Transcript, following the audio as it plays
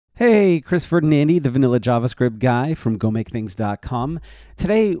Hey, Chris Ferdinandi, the vanilla JavaScript guy from GoMakeThings.com.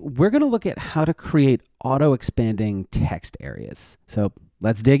 Today, we're going to look at how to create auto-expanding text areas. So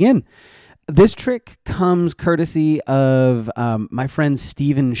let's dig in. This trick comes courtesy of my friend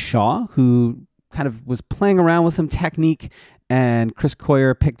Stephen Shaw, who kind of was playing around with some technique, and Chris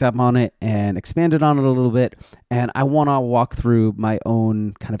Coyer picked up on it and expanded on it a little bit. And I want to walk through my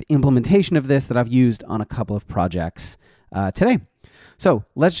own kind of implementation of this that I've used on a couple of projects today. So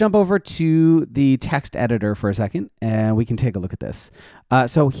let's jump over to the text editor for a second, and we can take a look at this.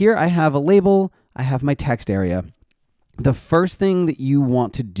 So here I have a label, I have my text area. The first thing that you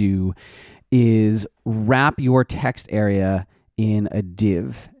want to do is wrap your text area in a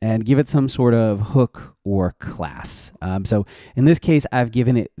div and give it some sort of hook or class. So in this case, I've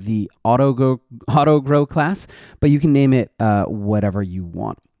given it the AutoGrow class, but you can name it whatever you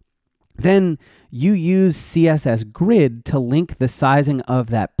want. Then you use CSS grid to link the sizing of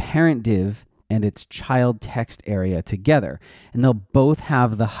that parent div and its child text area together. And they'll both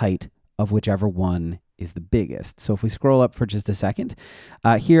have the height of whichever one is the biggest. So if we scroll up for just a second,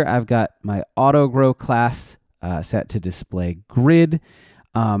 here I've got my AutoGrow class set to display grid.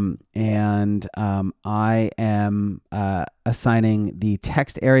 I am assigning the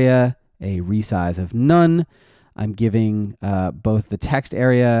text area a resize of none. I'm giving both the text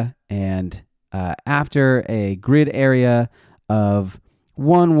area and after a grid area of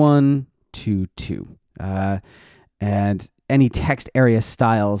 1, 1, 2, 2. And any text area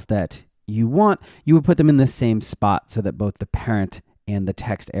styles that you want, you would put them in the same spot so that both the parent and the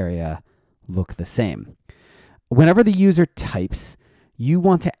text area look the same. Whenever the user types, you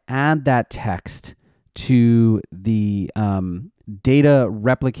want to add that text to the data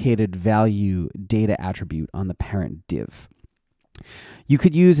replicated value data attribute on the parent div. You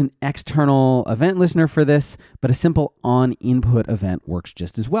could use an external event listener for this, but a simple onInput event works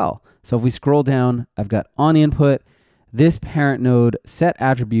just as well. So if we scroll down, I've got onInput, this parent node set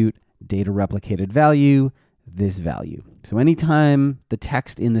attribute data replicated value, this value. So anytime the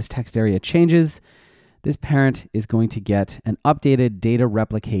text in this text area changes, this parent is going to get an updated data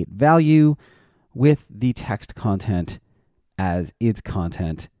replicate value with the text content as its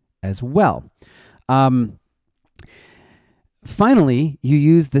content as well. Finally, you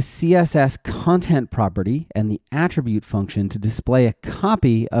use the CSS content property and the attribute function to display a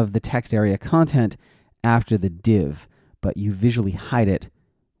copy of the text area content after the div, but you visually hide it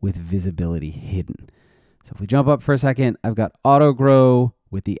with visibility hidden. So if we jump up for a second, I've got AutoGrow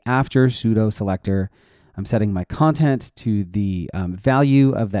with the after pseudo selector. I'm setting my content to the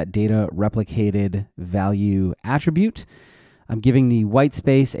value of that data replicated value attribute. I'm giving the white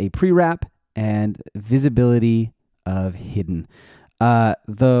space a pre-wrap and visibility of hidden.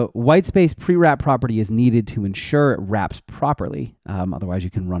 The white space pre-wrap property is needed to ensure it wraps properly. Otherwise, you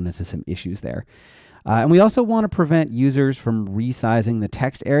can run into some issues there. And we also want to prevent users from resizing the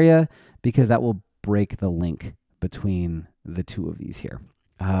text area because that will break the link between the two of these here.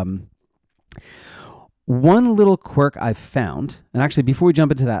 One little quirk I've found, and actually before we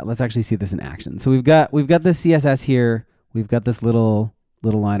jump into that, let's actually see this in action. So we've got the CSS here. We've got this little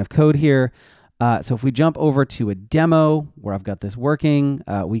line of code here. So if we jump over to a demo where I've got this working,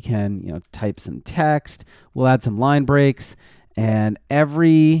 we can type some text. We'll add some line breaks, and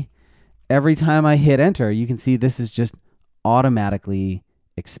every time I hit enter, you can see this is just automatically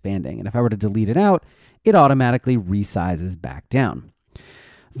expanding. And if I were to delete it out, it automatically resizes back down.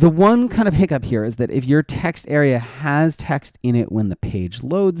 The one kind of hiccup here is that if your text area has text in it when the page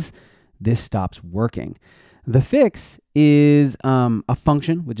loads, this stops working. The fix is a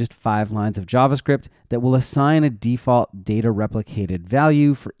function with just 5 lines of JavaScript that will assign a default data replicated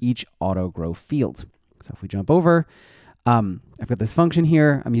value for each AutoGrow field. So if we jump over, I've got this function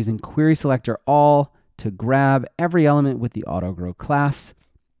here. I'm using query selector all to grab every element with the AutoGrow class.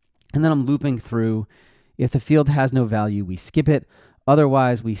 And then I'm looping through. If the field has no value, we skip it.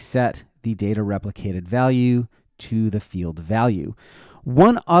 Otherwise, we set the data replicated value to the field value.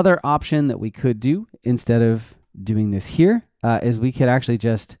 One other option that we could do instead of doing this here is we could actually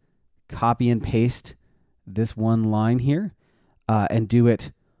just copy and paste this one line here and do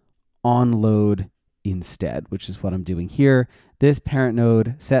it on load instead, which is what I'm doing here. This parent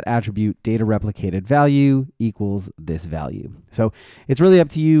node set attribute data replicated value equals this value. So it's really up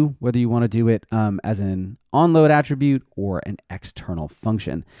to you whether you want to do it as an onload attribute or an external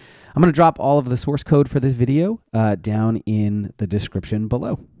function. I'm going to drop all of the source code for this video down in the description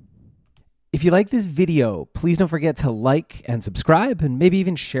below. If you like this video, please don't forget to like and subscribe and maybe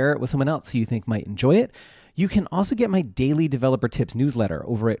even share it with someone else who you think might enjoy it. You can also get my daily developer tips newsletter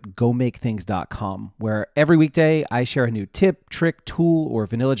over at gomakethings.com, where every weekday I share a new tip, trick, tool, or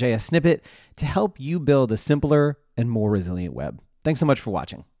Vanilla.js snippet to help you build a simpler and more resilient web. Thanks so much for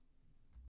watching.